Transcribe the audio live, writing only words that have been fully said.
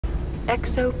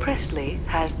XO Presley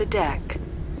has the deck.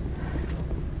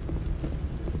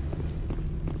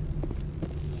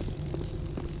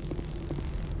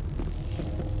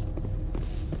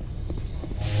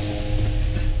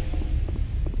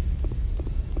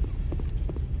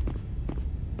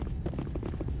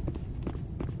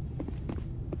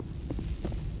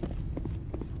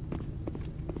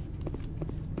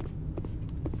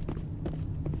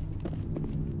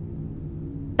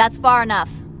 That's far enough.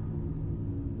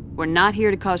 We're not here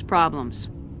to cause problems.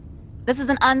 This is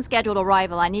an unscheduled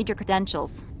arrival. I need your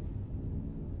credentials.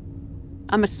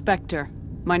 I'm a Spectre.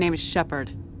 My name is Shepard.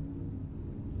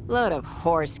 Load of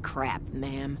horse crap,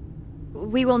 ma'am.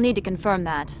 We will need to confirm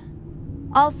that.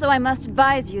 Also, I must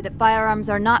advise you that firearms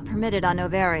are not permitted on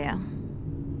Novaria.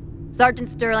 Sergeant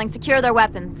Sterling, secure their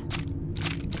weapons.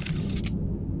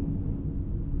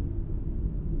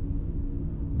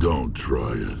 Don't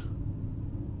try it.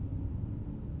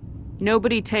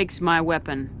 Nobody takes my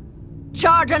weapon.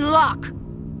 Charge and lock!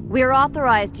 We are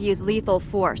authorized to use lethal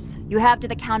force. You have to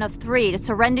the count of 3 to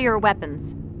surrender your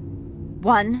weapons.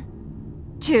 1,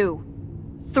 2,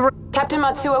 3. Captain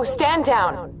Matsuo, stand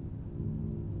down!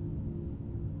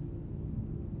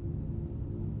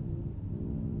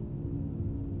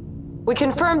 We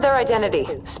confirmed their identity.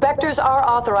 Spectres are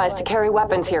authorized to carry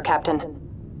weapons here, Captain.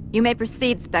 You may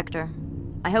proceed, Spectre.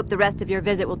 I hope the rest of your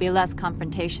visit will be less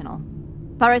confrontational.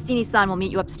 Parasini-san will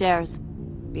meet you upstairs.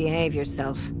 Behave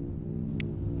yourself.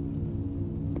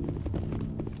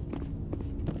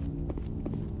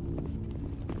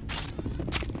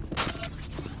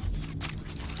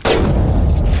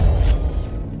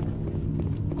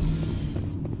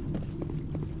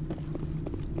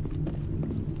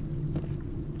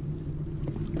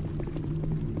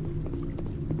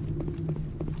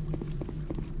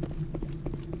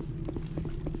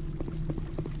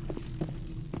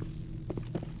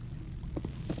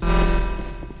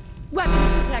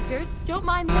 Don't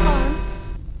mind the alarms.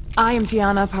 I am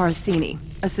Gianna Parasini,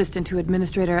 assistant to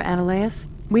Administrator Ananias.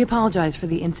 We apologize for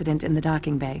the incident in the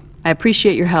docking bay. I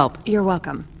appreciate your help. You're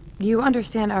welcome. You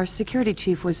understand our security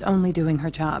chief was only doing her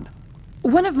job.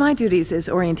 One of my duties is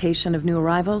orientation of new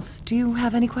arrivals. Do you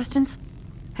have any questions?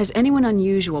 Has anyone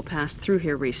unusual passed through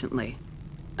here recently?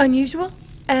 Unusual?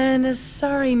 And a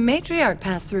sorry matriarch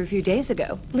passed through a few days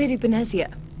ago. Lady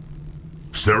Benezia.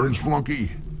 Saren's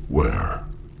flunky? Where?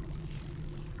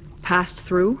 Passed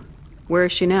through? Where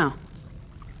is she now?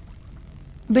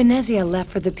 Benezia left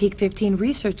for the Peak 15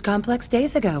 research complex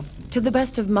days ago. To the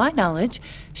best of my knowledge,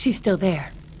 she's still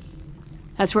there.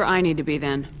 That's where I need to be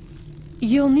then.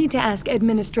 You'll need to ask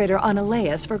Administrator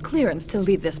Ananias for clearance to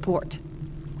leave this port.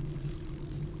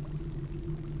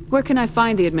 Where can I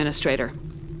find the Administrator?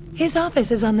 His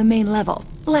office is on the main level,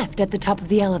 left at the top of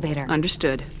the elevator.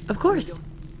 Understood. Of course.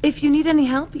 If you need any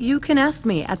help, you can ask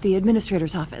me at the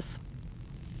Administrator's office.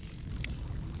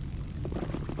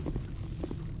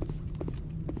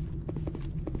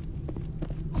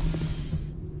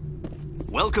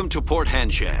 Welcome to Port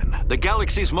Hanshan, the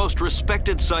galaxy's most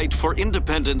respected site for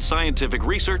independent scientific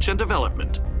research and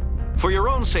development. For your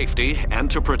own safety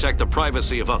and to protect the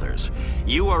privacy of others,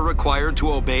 you are required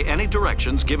to obey any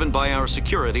directions given by our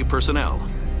security personnel.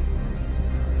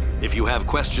 If you have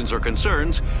questions or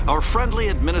concerns, our friendly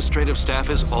administrative staff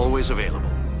is always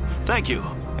available. Thank you,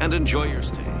 and enjoy your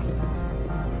stay.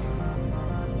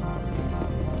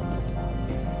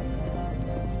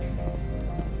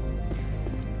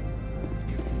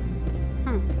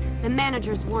 The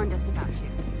managers warned us about you.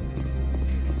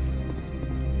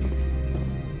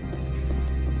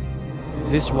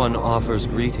 This one offers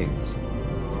greetings.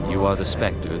 You are the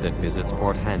Spectre that visits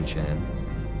Port Hanshan.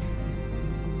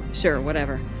 Sure,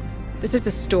 whatever. This is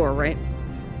a store, right?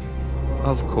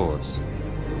 Of course.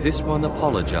 This one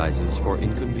apologizes for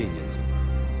inconvenience.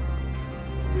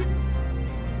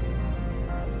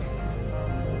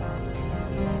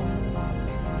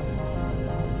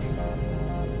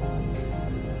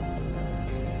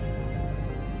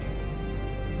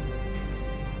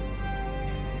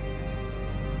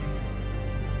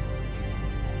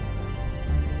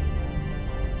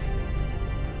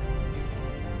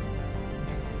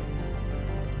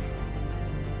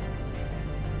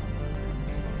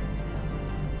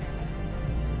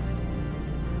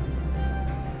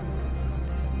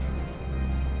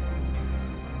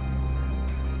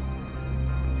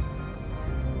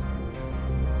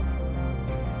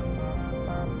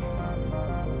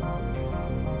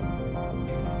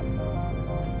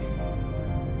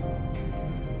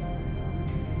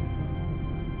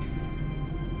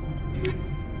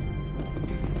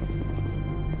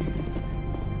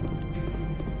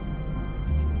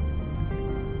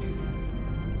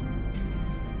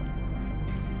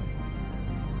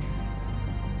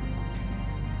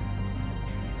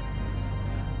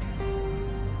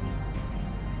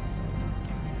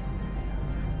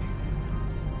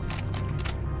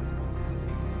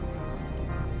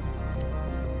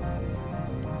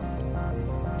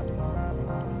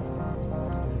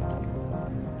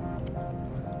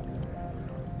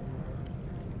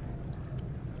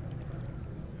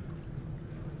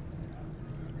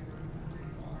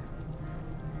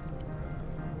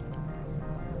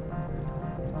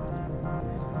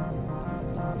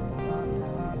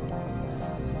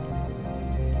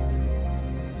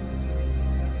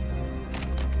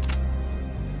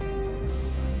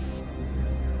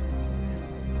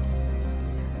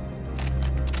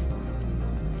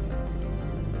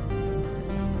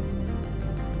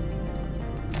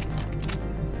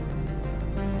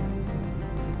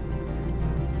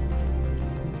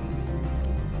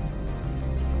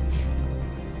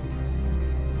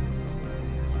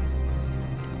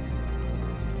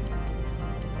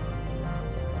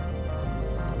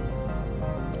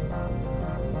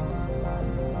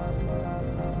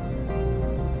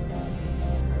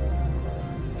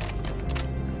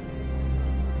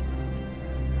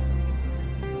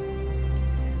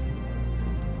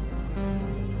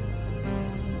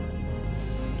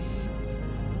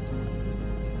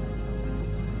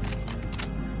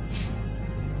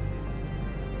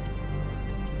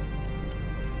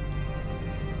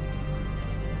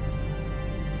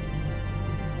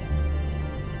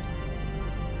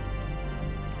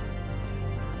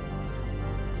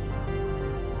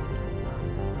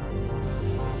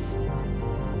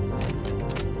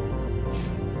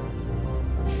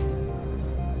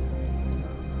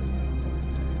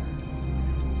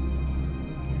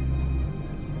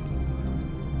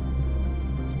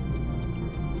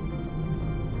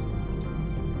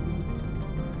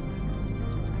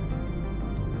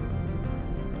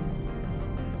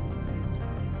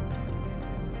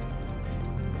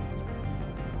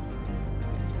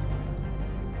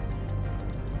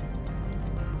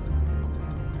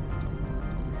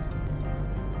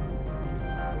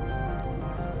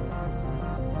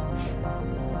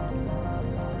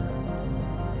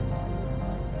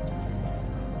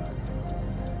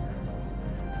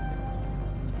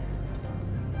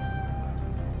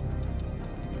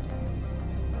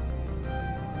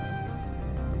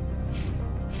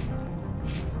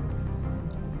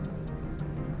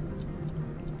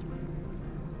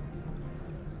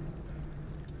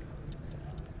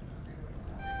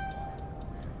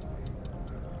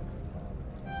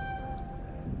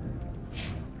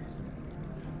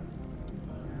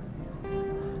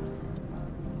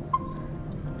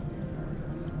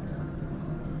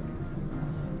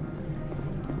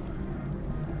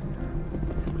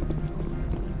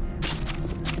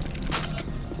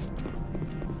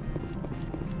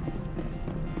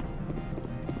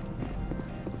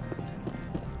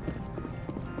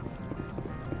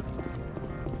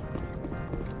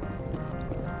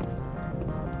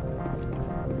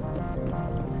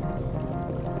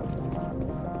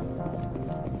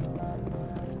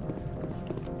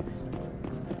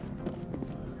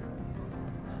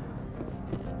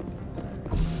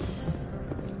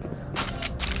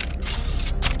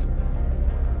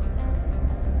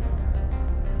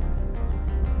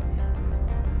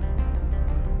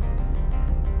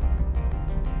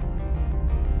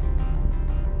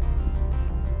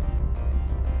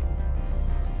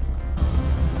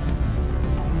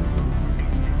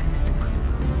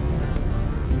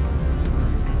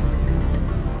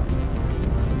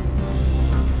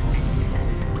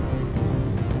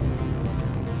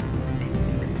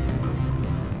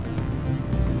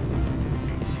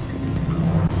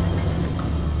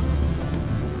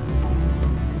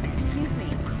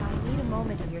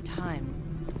 another time.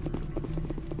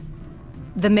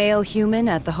 The male human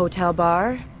at the hotel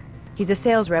bar? He's a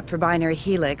sales rep for Binary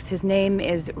Helix. His name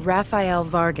is Rafael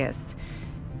Vargas.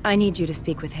 I need you to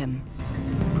speak with him.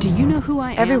 Do you know who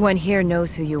I am? Everyone here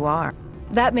knows who you are.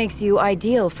 That makes you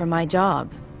ideal for my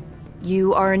job.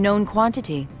 You are a known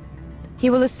quantity. He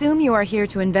will assume you are here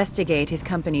to investigate his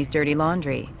company's dirty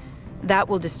laundry. That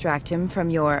will distract him from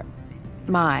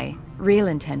my real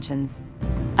intentions.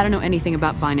 I don't know anything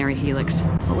about Binary Helix.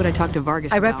 What would I talk to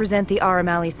Vargas about? I represent the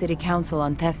Aramali City Council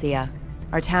on Thessia.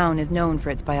 Our town is known for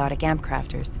its biotic amp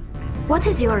crafters. What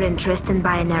is your interest in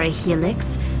Binary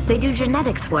Helix? They do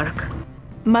genetics work.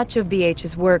 Much of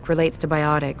BH's work relates to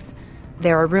biotics.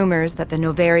 There are rumors that the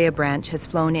Novaria branch has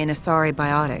flown in Asari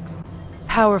biotics.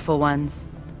 Powerful ones.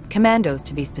 Commandos,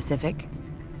 to be specific.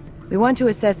 We want to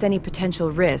assess any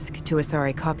potential risk to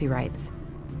Asari copyrights.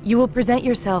 You will present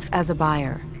yourself as a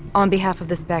buyer, on behalf of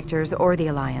the Spectres or the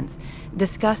Alliance.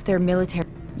 Discuss their military...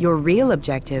 Your real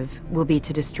objective will be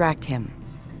to distract him.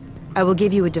 I will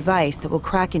give you a device that will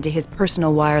crack into his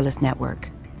personal wireless network.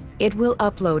 It will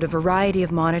upload a variety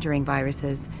of monitoring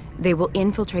viruses. They will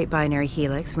infiltrate Binary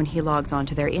Helix when he logs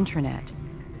onto their intranet.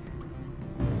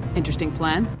 Interesting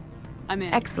plan. I'm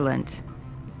in. Excellent.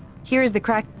 Here is the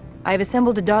crack... I've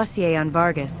assembled a dossier on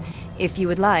Vargas. If you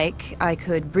would like, I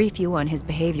could brief you on his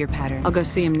behavior patterns. I'll go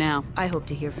see him now. I hope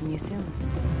to hear from you soon.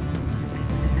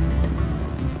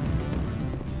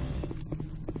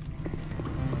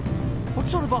 What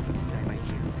sort of offer did they make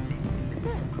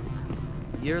you?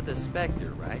 You're the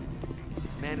Spectre, right?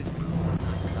 Management told us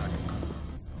not to talk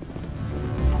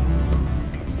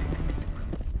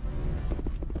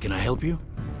about. Can I help you?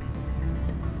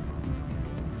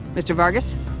 Mr.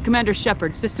 Vargas? Commander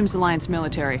Shepard, Systems Alliance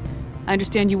Military. I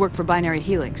understand you work for Binary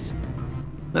Helix.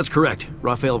 That's correct.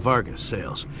 Rafael Vargas,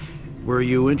 sales. Were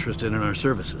you interested in our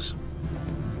services?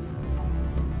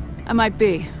 I might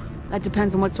be. That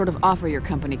depends on what sort of offer your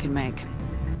company can make.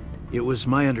 It was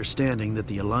my understanding that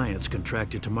the Alliance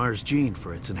contracted to Mars Gene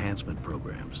for its enhancement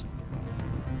programs.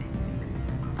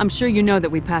 I'm sure you know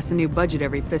that we pass a new budget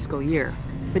every fiscal year.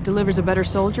 If it delivers a better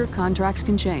soldier, contracts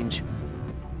can change.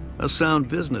 A sound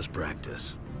business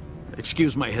practice.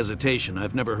 Excuse my hesitation,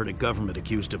 I've never heard a government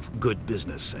accused of good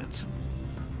business sense.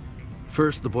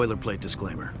 First, the boilerplate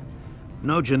disclaimer.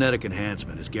 No genetic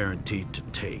enhancement is guaranteed to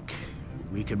take.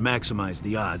 We can maximize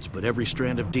the odds, but every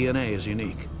strand of DNA is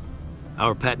unique.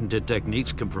 Our patented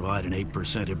techniques can provide an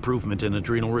 8% improvement in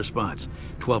adrenal response,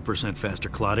 12% faster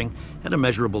clotting, and a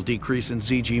measurable decrease in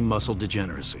ZG muscle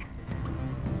degeneracy.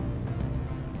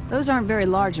 Those aren't very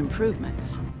large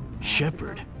improvements.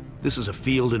 Shepard, this is a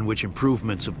field in which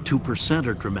improvements of 2%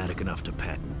 are dramatic enough to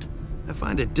patent. I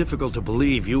find it difficult to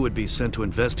believe you would be sent to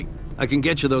investigate. I can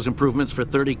get you those improvements for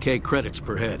 30K credits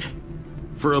per head.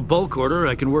 For a bulk order,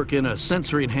 I can work in a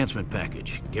sensory enhancement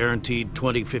package, guaranteed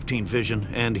 20/15 vision,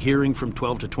 and hearing from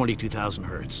 12 to 22,000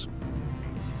 hertz.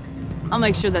 I'll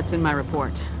make sure that's in my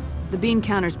report. The bean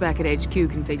counters back at HQ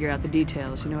can figure out the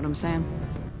details, you know what I'm saying?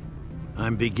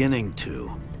 I'm beginning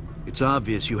to. It's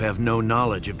obvious you have no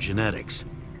knowledge of genetics,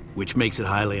 which makes it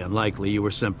highly unlikely you were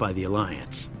sent by the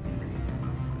Alliance.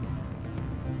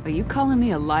 Are you calling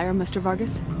me a liar, Mr.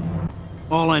 Vargas?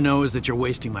 All I know is that you're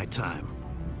wasting my time.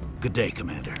 Good day,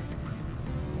 Commander.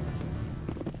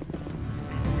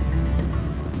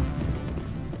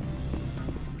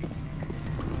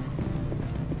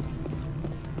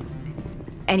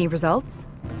 Any results?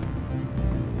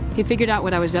 He figured out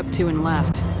what I was up to and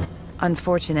left.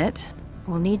 Unfortunate.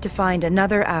 We'll need to find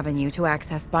another avenue to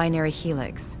access Binary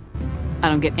Helix. I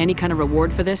don't get any kind of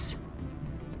reward for this?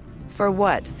 For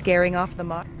what? Scaring off the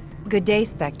mark? Good day,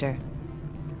 Spectre.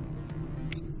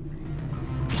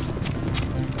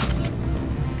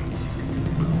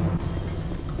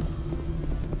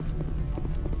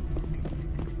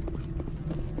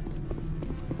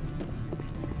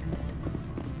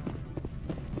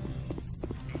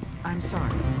 I'm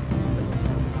sorry.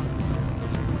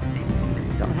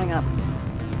 Don't hang up.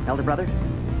 Elder brother,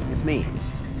 it's me.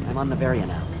 I'm on Novaria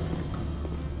now.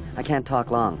 I can't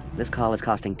talk long. This call is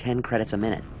costing 10 credits a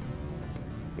minute.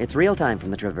 It's real time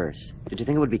from the Traverse. Did you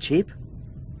think it would be cheap?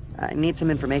 I need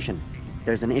some information.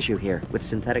 There's an issue here with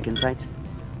synthetic insights.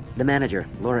 The manager,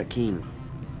 Laura Keene.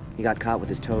 He got caught with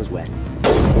his toes wet.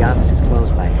 The office is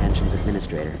closed by Hanshin's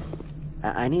administrator.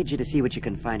 I need you to see what you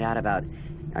can find out about...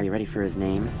 Are you ready for his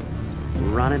name?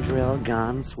 Ronadril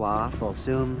Gan Swa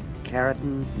Folsum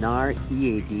Keratin Nar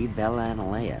Ead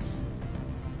Belanaleus.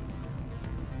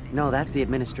 No, that's the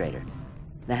administrator.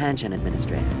 The Hanshin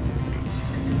administrator.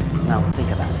 Well, think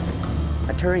about it.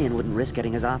 A Turian wouldn't risk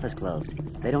getting his office closed.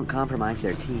 They don't compromise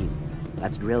their team.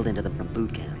 That's drilled into them from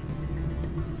boot camp.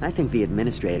 I think the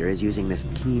administrator is using this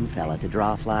keen fella to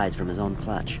draw flies from his own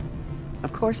clutch.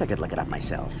 Of course I could look it up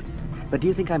myself. But do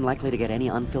you think I'm likely to get any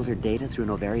unfiltered data through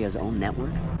Novaria's own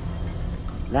network?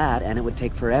 That, and it would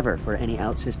take forever for any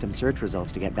out-system search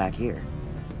results to get back here.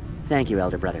 Thank you,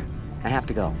 Elder Brother. I have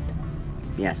to go.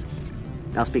 Yes.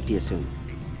 I'll speak to you soon.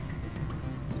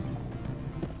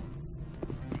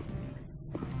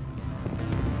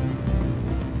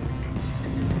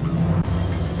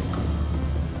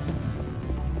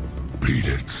 Beat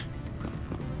it.